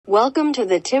Welcome to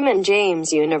the Tim and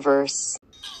James universe.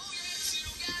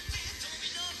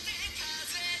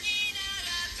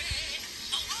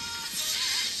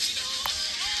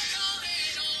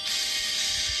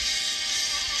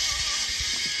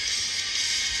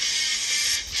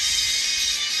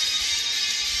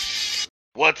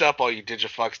 What's up, all you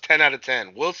digifucks? 10 out of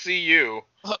 10. We'll see you.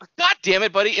 God damn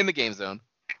it, buddy, in the game zone.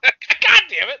 God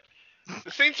damn it!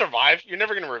 This thing survived. You're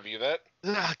never gonna review that.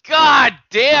 God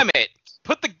damn it!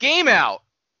 Put the game out.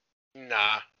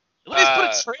 Nah. At least put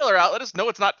a trailer out. Let us know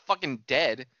it's not fucking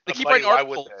dead. They keep buddy, writing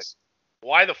articles.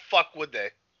 Why the fuck would they?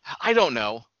 I don't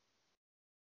know.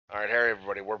 All right, hey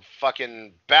everybody, we're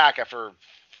fucking back after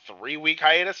 3-week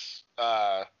hiatus.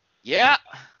 Yeah.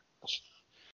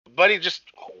 Buddy just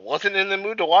wasn't in the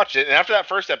mood to watch it, and after that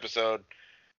first episode,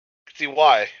 I could see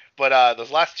why. But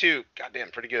those last two, goddamn,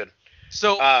 pretty good.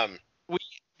 So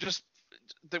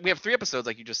we have 3 episodes,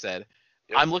 like you just said.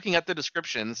 Yep. I'm looking at the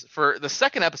descriptions for the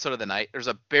second episode of the night. There's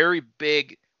a very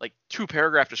big, like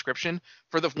 2-paragraph description.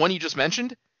 For the one you just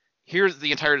mentioned, here's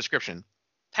the entire description.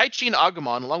 Taichi and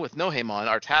Agumon, along with Nohemon,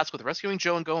 are tasked with rescuing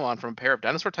Joe and Goemon from a pair of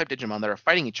dinosaur-type Digimon that are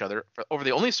fighting each other over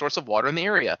the only source of water in the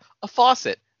area, a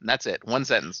faucet. And that's it. One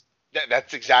sentence.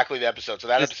 That's exactly the episode. So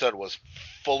that episode was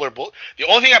fuller bull. The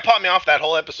only thing that popped me off that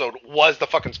whole episode was the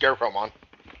fucking Scarecrowmon.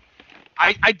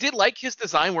 I did like his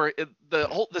design where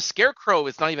the Scarecrow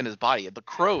is not even his body. The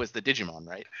crow is the Digimon,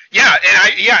 right? Yeah,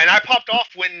 and I popped off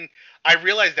when I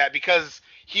realized that because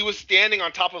he was standing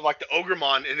on top of like the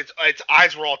Ogremon and its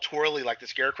eyes were all twirly like the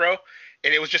Scarecrow,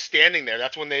 and it was just standing there.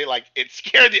 That's when they it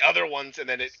scared the other ones, and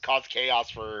then it caused chaos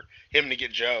for him to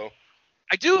get Joe.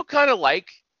 I do kind of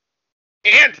like,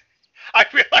 and I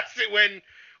realized it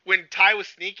when Tai was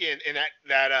sneaking and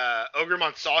that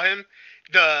Ogremon saw him.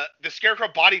 The Scarecrow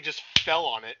body just fell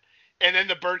on it, and then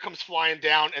the bird comes flying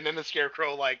down, and then the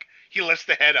Scarecrow he lifts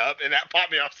the head up, and that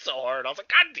popped me off so hard. I was like,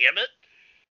 God damn it!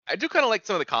 I do kind of like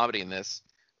some of the comedy in this,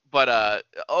 but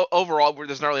overall,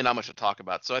 there's not really not much to talk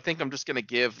about. So I think I'm just gonna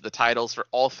give the titles for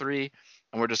all 3,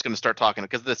 and we're just gonna start talking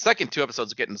because the second 2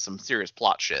 episodes are getting some serious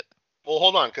plot shit. Well,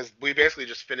 hold on, because we basically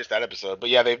just finished that episode, but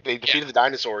yeah, they defeated the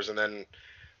dinosaurs, and then.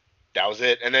 That was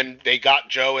it. And then they got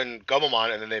Joe and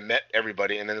Gomamon, and then they met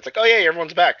everybody, and then it's like, oh, yeah,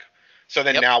 everyone's back. So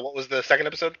then now, what was the second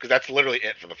episode? Because that's literally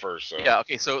it for the first. So. Yeah,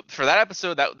 okay, so for that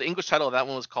episode, the English title of that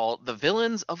one was called The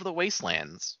Villains of the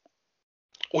Wastelands.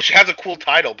 Which has a cool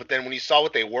title, but then when you saw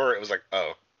what they were, it was like,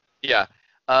 oh. Yeah.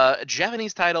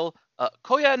 Japanese title,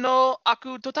 Koya no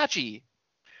Aku Totachi.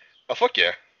 Oh, fuck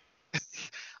yeah.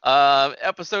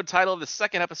 Episode title of the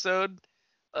second episode,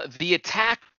 The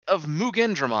Attack of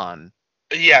Mugendramon.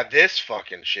 Yeah, this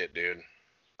fucking shit, dude.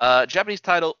 Japanese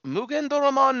title,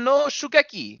 Mugendoramon no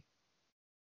Shugeki.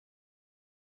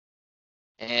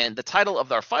 And the title of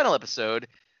our final episode,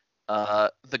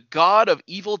 The God of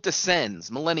Evil Descends,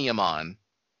 Millenniumon.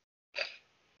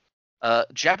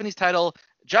 Japanese title,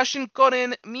 Jashin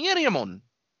Koren Mieriamon.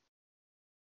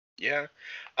 Yeah.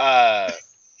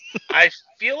 I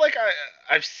feel like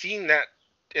I've seen that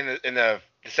in the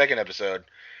second episode.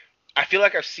 I feel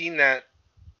like I've seen that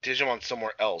Digimon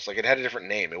somewhere else. Like, it had a different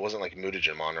name. It wasn't like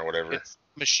Mutagimon or whatever. It's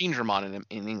Machinedramon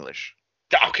in English.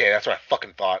 Okay, that's what I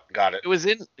fucking thought. Got it. It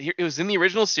was in the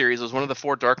original series. It was one of the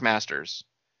 4 Dark Masters.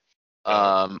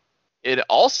 It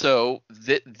also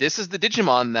this is the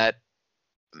Digimon that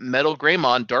Metal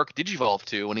Greymon Dark Digivolved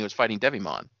to when he was fighting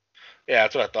Devimon. Yeah,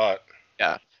 that's what I thought.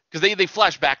 Yeah, because they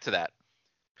flash back to that.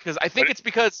 Because I think it's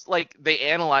because they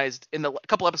analyzed a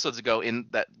couple episodes ago in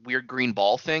that weird green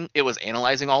ball thing. It was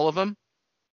analyzing all of them.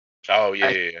 Oh,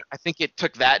 yeah. I think it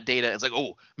took that data. It's like,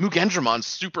 oh, Mugendramon's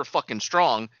super fucking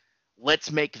strong.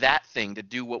 Let's make that thing to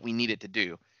do what we need it to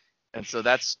do. And so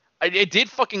it did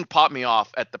fucking pop me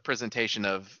off at the presentation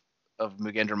of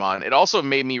Mugendramon. It also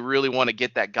made me really want to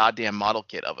get that goddamn model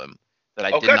kit of him that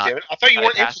I did not. Damn it. I thought you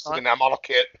weren't interested in that model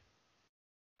kit.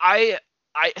 I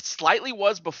slightly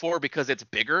was before because it's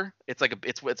bigger. It's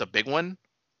it's a big one.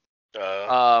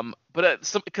 But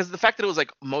because the fact that it was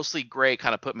mostly gray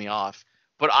kind of put me off.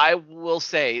 But I will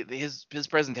say his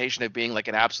presentation of being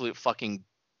an absolute fucking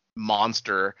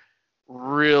monster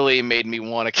really made me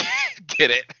want to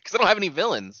get it because I don't have any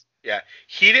villains. Yeah,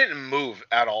 he didn't move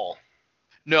at all.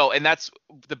 No, and that's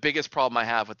the biggest problem I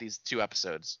have with these 2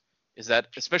 episodes is that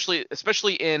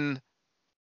especially in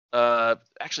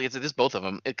actually it's both of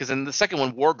them because in the second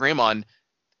one War Greymon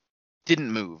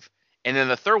didn't move, and then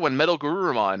the third one Metal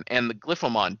Garurumon and the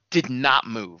Glyphomon did not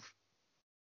move.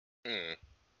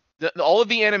 All of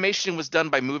the animation was done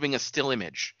by moving a still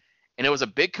image. And it was a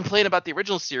big complaint about the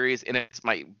original series, and it's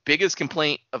my biggest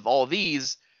complaint of all of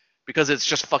these because it's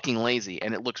just fucking lazy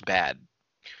and it looks bad.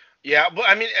 Yeah, but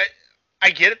I mean, I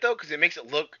get it though, because it makes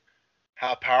it look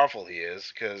how powerful he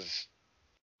is. Because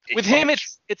With him,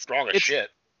 it's strong as it's shit.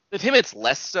 with him it's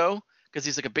less so because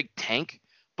he's like a big tank.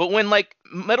 But when like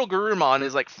Metal Garurumon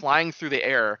is like flying through the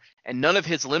air and none of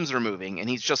his limbs are moving and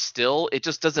he's just still, it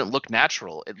just doesn't look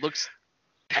natural. It looks.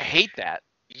 I hate that.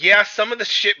 Yeah, some of the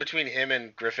shit between him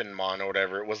and Griffinmon or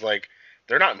whatever, it was like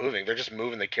they're not moving; they're just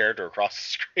moving the character across the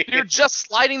screen. You're just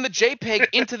sliding the JPEG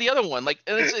into the other one. Like,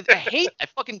 and I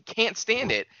fucking can't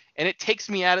stand it, and it takes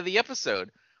me out of the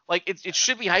episode. Like, it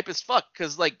should be hype as fuck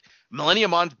because like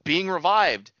Millenniumon's being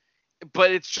revived,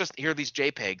 but it's just here are these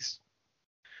JPEGs.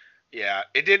 Yeah,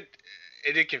 it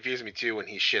did confuse me too when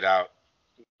he shit out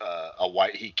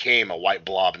he came a white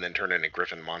blob and then turned into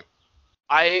Griffinmon.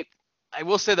 I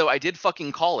will say though, I did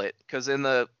fucking call it because in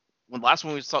the last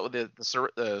one we saw with the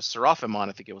Seraphimon,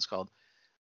 I think it was called,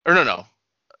 or no,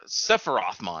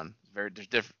 Sephirothmon. Very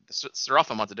different.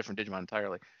 Seraphimon's a different Digimon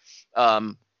entirely.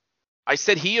 I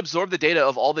said he absorbed the data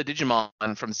of all the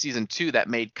Digimon from season 2 that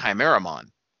made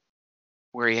Chimeramon,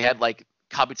 where he had like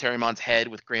Kabutarimon's head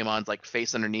with Greymon's like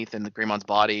face underneath and the Greymon's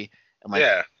body, and like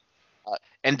Yeah.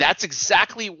 And that's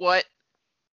exactly what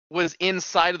was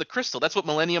inside of the crystal. That's what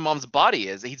Millenniumon's body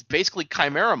is. He's basically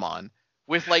Chimeramon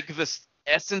with like this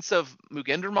essence of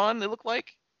Mugendermon, it looked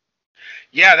like.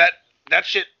 Yeah, that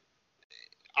shit.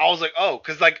 I was like, oh,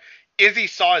 because like Izzy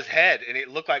saw his head and it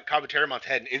looked like Kabutarimon's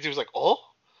head, and Izzy was like, oh.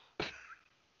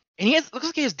 And looks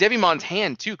like he has Devimon's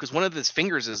hand too, because one of his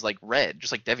fingers is like red,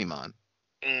 just like Devimon.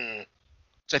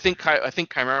 Which I think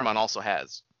Chimeramon also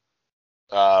has.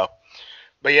 But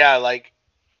yeah, like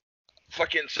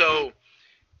fucking so.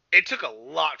 It took a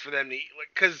lot for them to, like,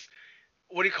 because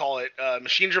what do you call it?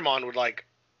 Machinedramon would like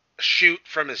shoot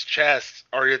from his chest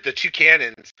or the two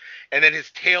cannons, and then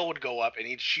his tail would go up and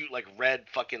he'd shoot like red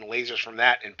fucking lasers from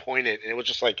that and point it, and it was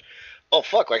just like, oh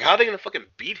fuck, like how are they gonna fucking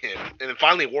beat him? And then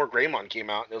finally War Greymon came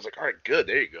out and it was like, all right, good,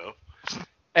 there you go.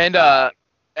 And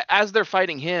as they're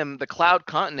fighting him, the Cloud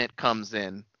Continent comes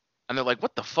in, and they're like,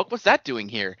 what the fuck? What's that doing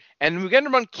here? And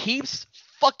Mugendermon keeps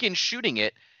fucking shooting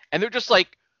it, and they're just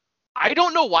like, I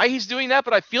don't know why he's doing that,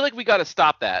 but I feel like we got to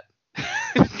stop that.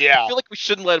 Yeah. I feel like we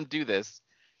shouldn't let him do this.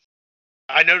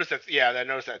 I noticed that. Yeah, I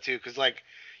noticed that too. Cause like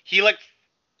he like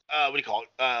what do you call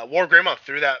it? War Greymon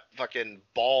threw that fucking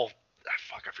ball.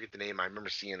 Fuck, I forget the name. I remember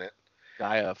seeing it.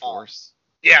 Gaia Force.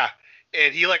 Yeah,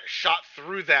 and he like shot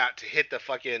through that to hit the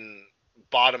fucking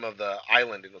bottom of the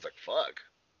island, and it was like, fuck.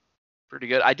 Pretty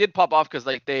good. I did pop off because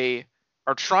like they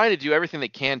are trying to do everything they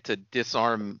can to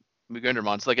disarm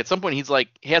Mugendermon. So like at some point he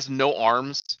has no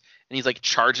arms and he's like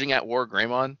charging at War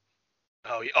Greymon.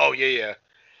 Oh yeah.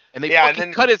 And they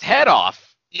fucking cut his head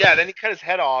off. Yeah, then he cut his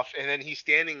head off, and then he's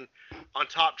standing on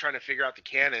top trying to figure out the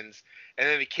cannons, and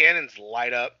then the cannons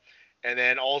light up, and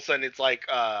then all of a sudden it's like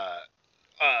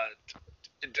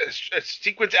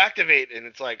sequence activate, and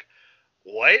it's like,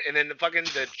 what? And then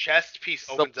the chest piece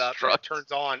opens up and it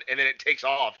turns on, and then it takes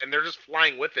off, and they're just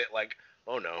flying with it like,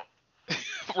 oh no.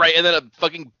 Right, and then a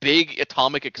fucking big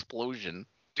atomic explosion.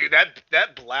 Dude,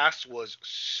 that blast was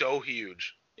so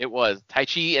huge. It was.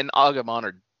 Taichi and Agumon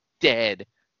are dead.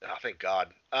 Oh, thank God.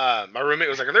 My roommate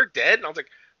was like, are they dead? And I was like,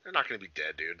 they're not going to be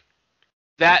dead, dude.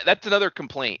 That's another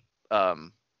complaint,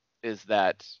 is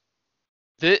that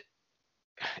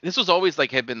this was always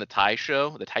like had been the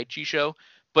Taichi show,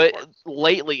 but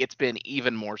lately it's been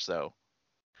even more so.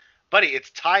 Buddy,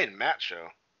 it's Tai and Matt show.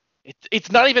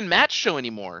 It's not even Matt's show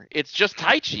anymore. It's just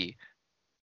Taichi.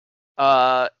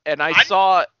 And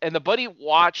and the buddy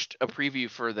watched a preview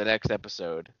for the next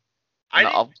episode.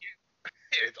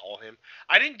 It's all him.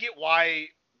 I didn't get why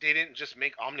they didn't just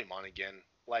make Omnimon again.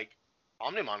 Like,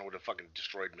 Omnimon would have fucking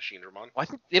destroyed Machinedramon. Well, I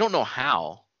think they don't know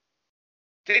how.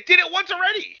 They did it once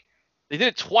already. They did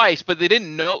it twice, but they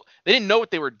didn't know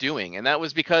what they were doing, and that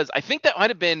was because I think that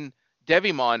might have been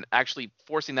Devimon actually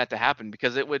forcing that to happen,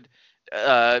 because it would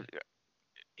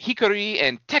Hikari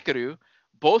and Tekeru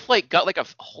both like got like a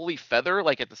holy feather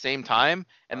like at the same time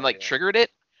and triggered it.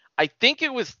 I think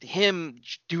it was him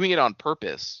doing it on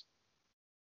purpose.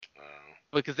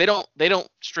 Because they don't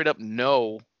straight up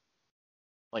know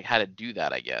like how to do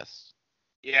that, I guess.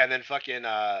 Yeah, and then fucking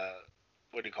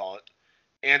what do you call it?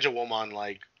 Angelwomon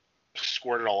like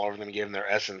squirted all over them and gave them their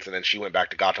essence, and then she went back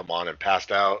to Gatomon and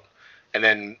passed out. And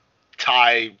then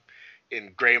Tai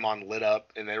and Greymon lit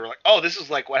up, and they were like, "Oh, this is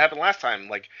like what happened last time.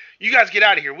 Like, you guys get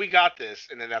out of here. We got this."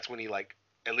 And then that's when he like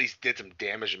at least did some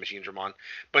damage to Machinedramon.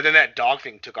 But then that dog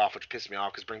thing took off, which pissed me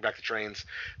off because bring back the trains.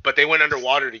 But they went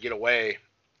underwater to get away,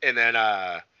 and then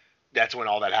that's when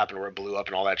all that happened, where it blew up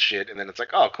and all that shit. And then it's like,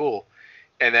 oh, cool.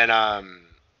 And then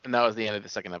and that was the end of the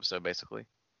second episode, basically.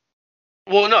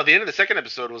 Well, no, the end of the second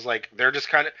episode was like they're just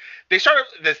kind of they started.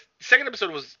 The second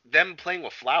episode was them playing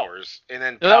with flowers, and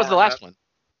then No, that was the powering last up. one.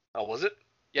 Oh, was it?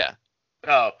 Yeah.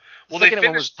 Oh, The well, they second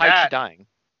one was finished Tai Chi that. dying.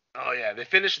 Oh yeah, they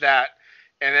finished that,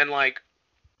 and then like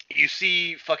you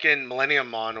see fucking Millennium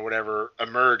Mon or whatever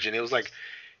emerge, and it was like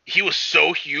he was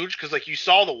so huge because like you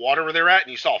saw the water where they're at,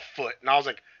 and you saw a foot, and I was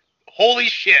like, holy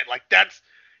shit, like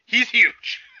he's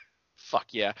huge. Fuck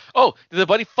yeah. Oh, did the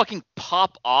buddy fucking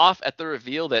pop off at the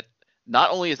reveal that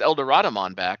not only is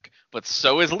Eldoradamon back, but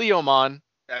so is Leomon?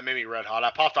 That made me red hot.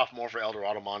 I popped off more for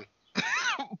Eldoradamon.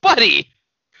 Buddy!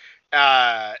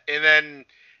 And then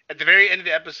at the very end of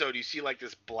the episode, you see like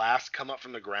this blast come up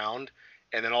from the ground,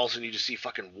 and then all of a sudden you just see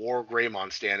fucking War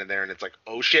Greymon standing there, and it's like,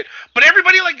 oh shit! But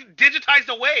everybody like digitized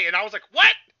away, and I was like,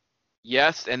 what?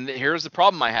 Yes, and here's the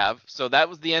problem I have. So that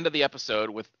was the end of the episode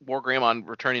with War Greymon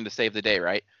returning to save the day,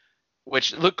 right?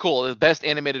 Which looked cool. The best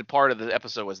animated part of the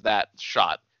episode was that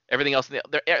shot. Everything else,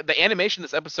 the animation in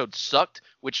this episode sucked,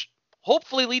 which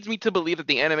hopefully leads me to believe that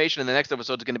the animation in the next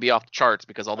episode is going to be off the charts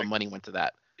because all the money went to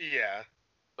that. Yeah.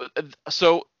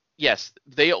 So yes,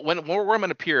 when War Greymon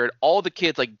appeared, all the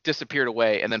kids like disappeared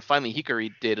away, and then finally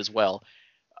Hikari did as well.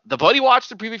 The buddy watched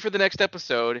the preview for the next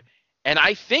episode, and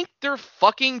I think they're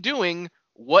fucking doing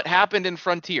what happened in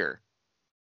Frontier.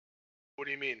 What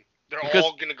do you mean? They're Because-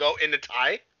 all gonna go into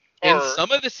Tai? In Or-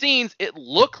 some of the scenes, it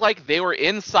looked like they were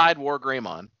inside War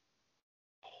Greymon,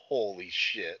 Holy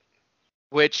shit.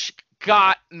 which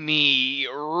got me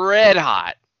red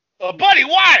hot. Buddy,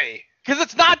 why? Because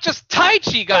it's not just Tai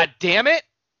Chi, god damn it!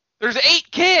 There's 8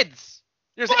 kids!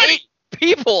 There's Buddy! 8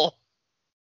 people!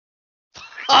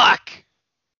 Fuck!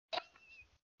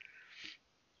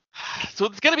 So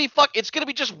it's gonna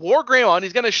be just War Greymon.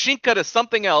 He's gonna Shinka to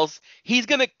something else. He's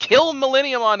gonna kill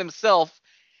Millennium on himself,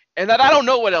 and then I don't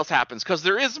know what else happens because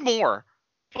there is more.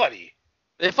 Buddy.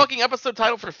 The fucking episode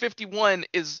title for 51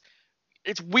 it's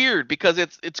weird because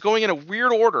it's going in a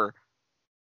weird order.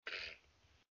 Do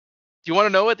you want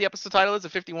to know what the episode title is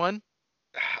of 51?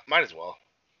 Might as well.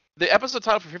 The episode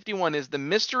title for 51 is The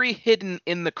Mystery Hidden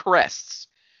in the Crests.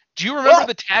 Do you remember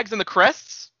the tags in the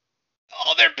crests?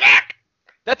 Oh, they're back!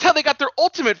 That's how they got their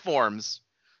ultimate forms.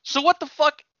 So what the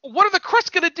fuck? What are the crests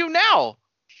gonna do now?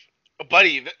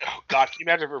 Buddy, oh god, can you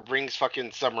imagine if it brings fucking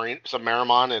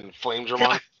Submarimon and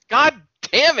Flamedramon? God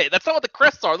damn it! That's not what the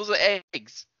crests are. Those are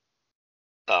eggs.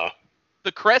 Oh.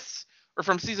 The crests are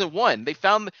from season 1. They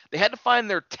had to find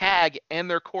their tag and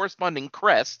their corresponding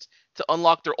crest to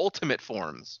unlock their ultimate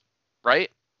forms, right?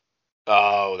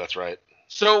 Oh, that's right.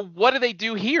 So what do they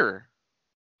do here?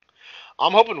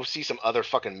 I'm hoping we'll see some other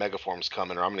fucking megaforms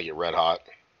coming, or I'm gonna get red hot.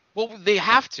 Well, they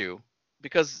have to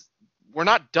because we're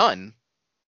not done,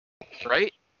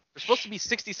 right? There's supposed to be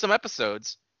 60 some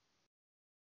episodes.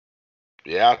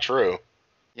 Yeah, true.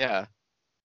 Yeah.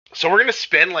 So we're gonna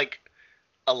spend like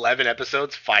 11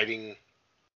 episodes fighting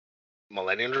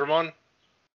Millennium Dramon?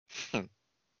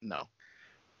 No.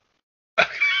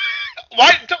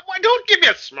 Why don't give me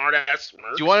a smart ass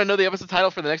smirk? Do you want to know the episode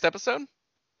title for the next episode?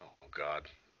 Oh god.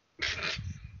 Do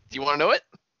you want to know it?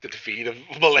 The defeat of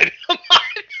Millennium.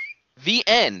 The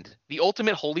End, the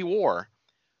Ultimate Holy War.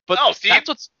 But Oh, see?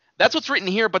 that's what's written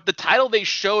here. But the title they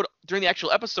showed during the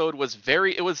actual episode was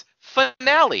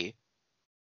finale.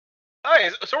 Oh,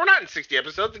 yeah, so we're not in 60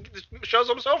 episodes. The show's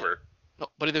almost over. No,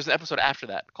 but there's an episode after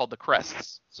that called The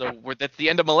Crests. So that's the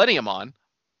end of Millennium on.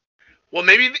 Well,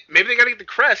 maybe they gotta get the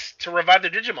crest to revive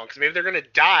their Digimon, because maybe they're gonna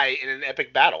die in an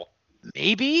epic battle.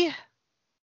 Maybe?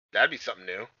 That'd be something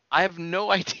new. I have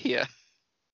no idea.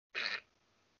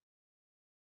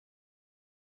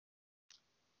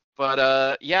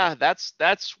 But yeah, that's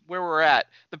where we're at.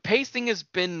 The pacing has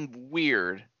been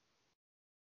weird.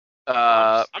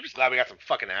 I'm just glad we got some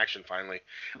fucking action finally.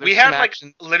 There's We some had like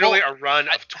action. literally Well, a run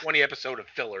of 20 episode of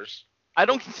fillers. I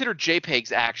don't consider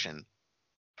JPEGs action.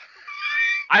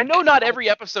 I know not every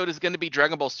episode is going to be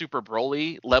Dragon Ball Super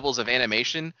Broly levels of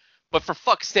animation, but for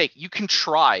fuck's sake, you can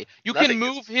try. You can Nothing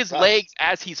move his sucks. legs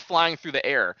as he's flying through the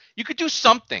air. You could do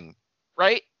something,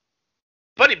 right?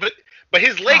 Buddy, but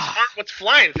his legs aren't what's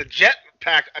flying. It's a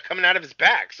jetpack coming out of his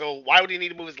back. So why would he need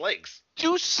to move his legs?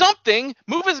 Do something.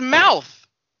 Move his mouth.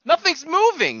 Nothing's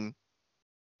moving.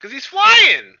 Because he's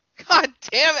flying. God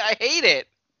damn it, I hate it.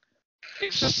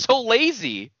 It's just so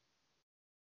lazy.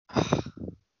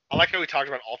 I like how we talked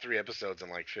about all 3 episodes in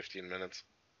like 15 minutes.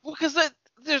 Well, because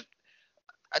there's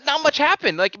not much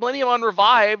happened. Like Millennium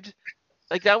revived,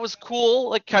 like that was cool.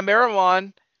 Like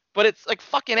Chimeramon, but it's like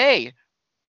fucking A.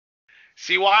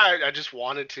 See why I just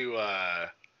wanted to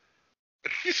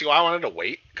see why I wanted to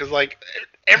wait? Because like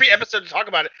every episode to talk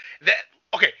about it,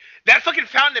 that fucking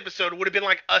fountain episode would have been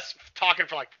like us talking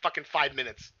for like fucking 5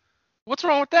 minutes. What's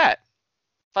wrong with that?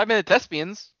 5-minute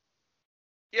thespians.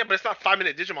 Yeah, but it's not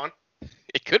 5-minute Digimon.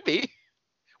 It could be.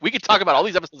 We could talk about all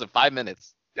these episodes in 5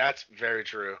 minutes. That's very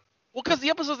true. Well, because the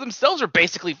episodes themselves are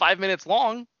basically 5 minutes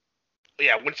long.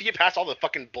 Yeah, once you get past all the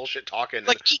fucking bullshit talking.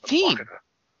 Like and 18.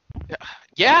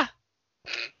 Yeah.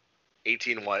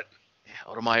 18 what? Yeah,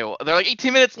 what am I? They're like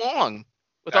 18 minutes long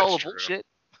with all the That's true. bullshit.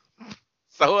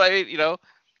 So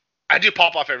I do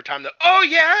pop off every time though. Oh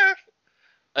yeah.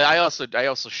 I also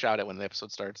shout it when the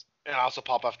episode starts. And I also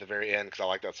pop off at the very end because I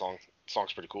like that song. The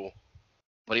song's pretty cool.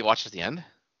 But he watches the end.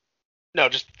 No,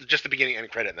 just the beginning end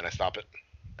credit, and then I stop it.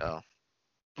 Oh.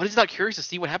 But he's not curious to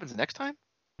see what happens next time.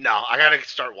 No, I gotta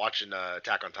start watching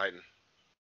Attack on Titan.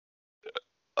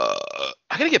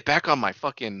 I gotta get back on my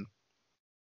fucking.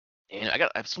 I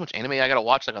have so much anime I gotta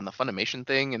watch, like on the Funimation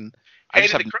thing, and I Hey,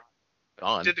 just have it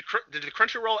on. did the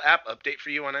Crunchyroll app update for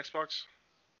you on Xbox?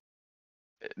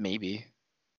 Maybe.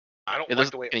 I don't It like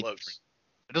doesn't the way look it any looks. different.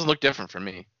 It doesn't look different for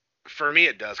me. For me,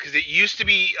 it does because it used to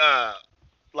be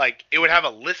like it would have a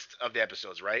list of the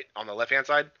episodes right on the left hand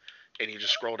side, and you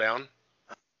just scroll down.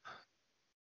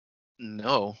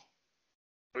 No.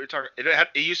 What are you talking?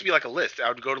 It used to be like a list. I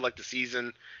would go to like the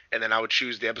season, and then I would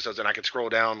choose the episodes, and I could scroll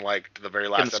down like to the very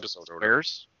last episode or whatever.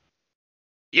 Squares.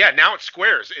 Yeah, now it's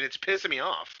squares, and it's pissing me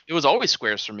off. It was always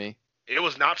squares for me. It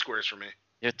was not squares for me.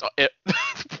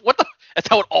 What the? That's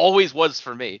how it always was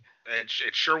for me. It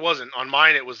sure wasn't. On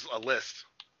mine, it was a list.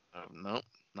 No,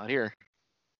 not here.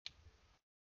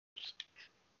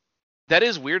 That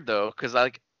is weird though, because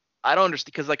I don't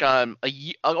understand. Because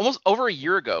almost over a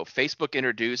year ago, Facebook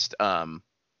introduced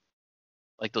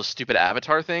like those stupid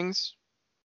avatar things,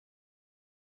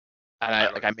 and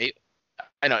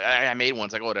I made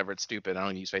ones like whatever, it's stupid. I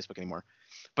don't use Facebook anymore.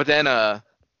 But then a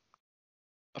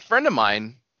friend of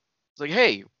mine was like,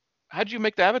 "Hey, how'd you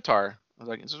make the avatar?" I was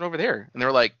like, "It's just over there," and they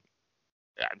were like,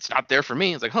 "Yeah, it's not there for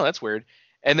me." I was like, "Oh, that's weird."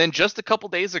 And then just a couple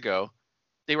days ago,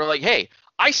 they were like, "Hey,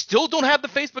 I still don't have the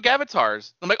Facebook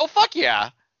avatars." I'm like, "Oh fuck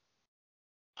yeah!"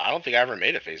 I don't think I ever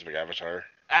made a Facebook avatar.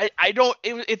 I don't.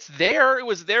 It's there. It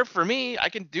was there for me. I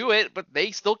can do it, but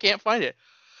they still can't find it.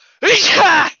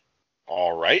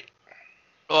 All right.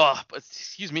 Oh, but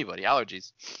excuse me, buddy.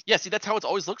 Allergies. Yeah, see, that's how it's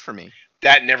always looked for me.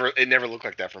 It never looked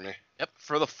like that for me. Yep.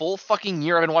 For the full fucking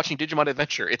year I've been watching Digimon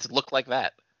Adventure, it's looked like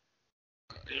that.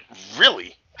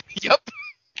 Really? Yep.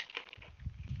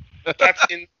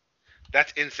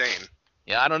 That's insane.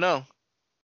 Yeah, I don't know.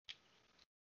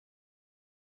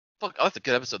 Fuck, oh, that's a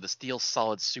good episode. The Steel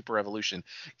Solid Super Evolution.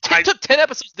 It took 10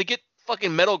 episodes to get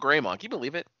fucking Metal Greymon. Can you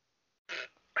believe it?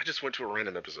 I just went to a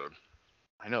random episode.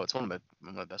 I know, it's one of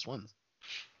my best ones.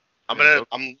 I'm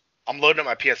loading up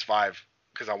my PS5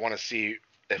 because I want to see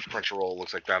if Crunchyroll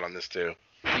looks like that on this too.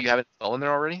 Do you have it all in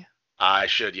there already? I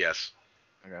should, yes.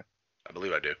 Okay. I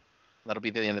believe I do. That'll be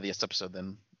the end of this episode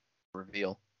then.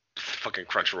 Reveal. Fucking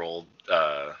Crunchyroll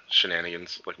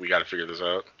shenanigans. Like, we gotta figure this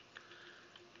out.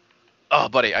 Oh,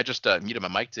 buddy, I just muted my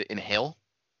mic to inhale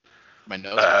my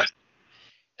nose.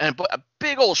 And a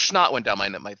big old snot went down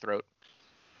my throat.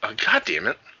 Oh, God damn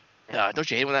it.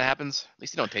 Don't you hate when that happens? At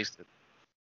least you don't taste it.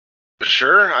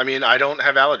 Sure. I mean, I don't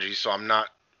have allergies, so I'm not.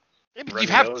 Yeah, but you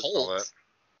have colds.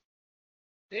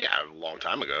 Yeah, a long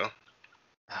time ago.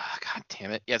 God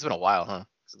damn it. Yeah, it's been a while, huh?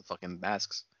 Because of the fucking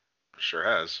masks. Sure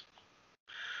has.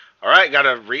 Alright,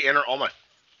 gotta re-enter all my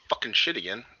fucking shit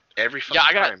again. Every fucking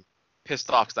time. Yeah, I got pissed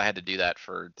off because I had to do that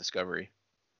for Discovery.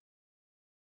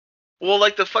 Well,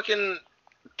 like the fucking,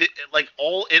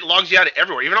 it logs you out of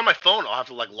everywhere. Even on my phone, I'll have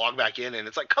to like log back in, and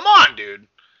it's like, come on, dude.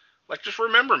 Like, just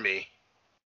remember me.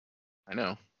 I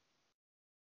know.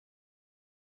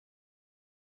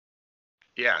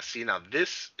 Yeah, see, now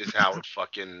this is how it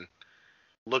fucking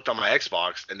looked on my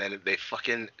Xbox, and then they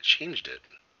fucking changed it.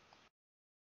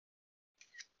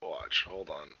 Watch, hold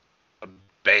on.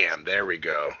 Bam, there we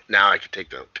go. Now I can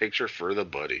take the picture for the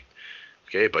buddy.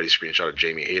 Okay, buddy screenshot of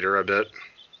Jamie Hayter, I bet.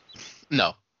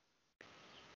 No.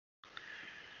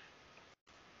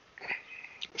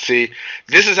 See,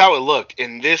 this is how it looked,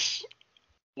 and this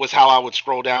was how I would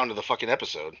scroll down to the fucking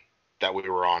episode that we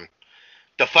were on.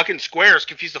 The fucking squares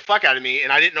confused the fuck out of me,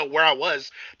 and I didn't know where I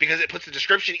was because it puts the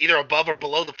description either above or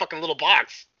below the fucking little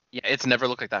box. Yeah, it's never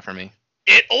looked like that for me.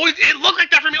 It looked like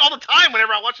that for me all the time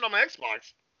whenever I watch it on my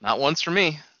Xbox. Not once for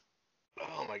me.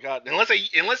 Oh my god!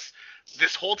 Unless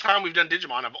this whole time we've done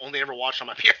Digimon, I've only ever watched on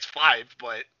my PS5.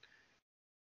 But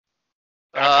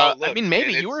I mean,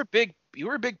 maybe you were a big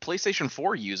PlayStation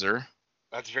 4 user.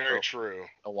 That's very true.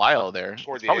 A while there.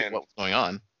 Toward That's the probably end. what was going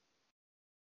on.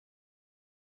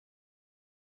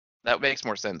 That makes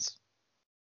more sense.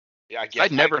 Yeah, I guess.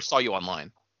 I never saw you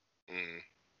online. Mm.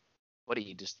 What,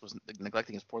 he just was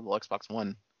neglecting his portable Xbox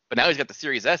One. But now he's got the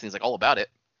Series S, and he's like all about it.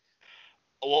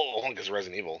 Well, because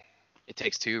Resident Evil. It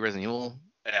Takes Two, Resident Evil.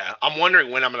 Yeah, I'm wondering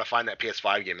when I'm gonna find that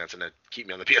PS5 game that's gonna keep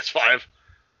me on the PS5.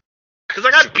 Because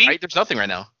I got beat. Right? There's nothing right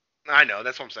now. I know,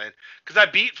 that's what I'm saying. Because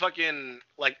I beat fucking,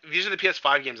 like, these are the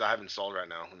PS5 games I have installed right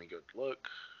now. Let me go look.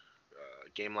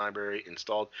 Game library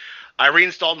installed. I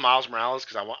reinstalled Miles Morales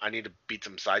because I need to beat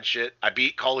some side shit. I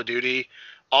beat Call of Duty.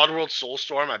 Oddworld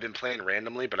Soulstorm, I've been playing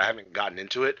randomly, but I haven't gotten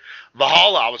into it.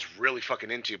 Valhalla, I was really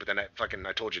fucking into, but then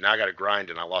I told you, now I gotta grind,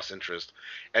 and I lost interest.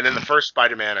 And then the first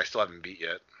Spider-Man, I still haven't beat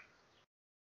yet.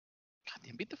 God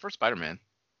damn, beat the first Spider-Man.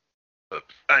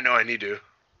 I know, I need to.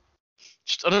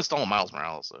 Just uninstall Miles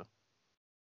Morales, though.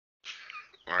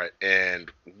 Alright, and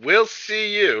we'll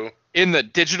see you in the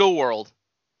digital world.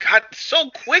 God, so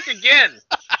quick again!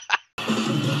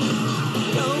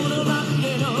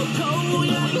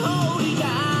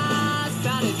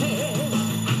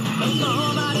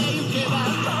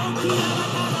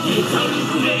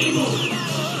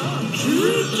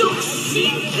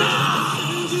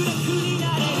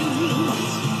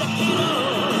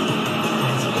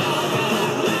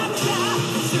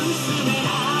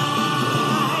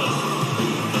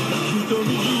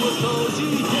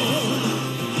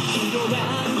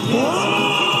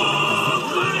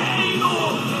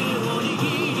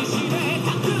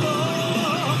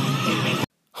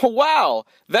 Wow,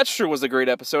 that sure was a great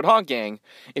episode, huh, gang?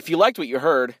 If you liked what you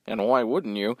heard, and why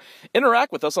wouldn't you,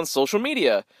 interact with us on social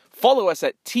media. Follow us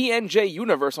at TNJ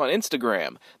Universe on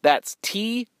Instagram. That's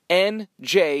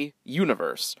TNJ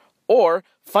Universe. Or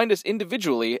find us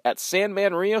individually at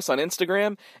Sandman Rios on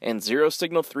Instagram and Zero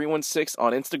Signal 316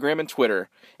 on Instagram and Twitter.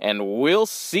 And we'll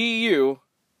see you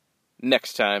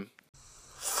next time.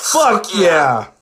 Fuck yeah!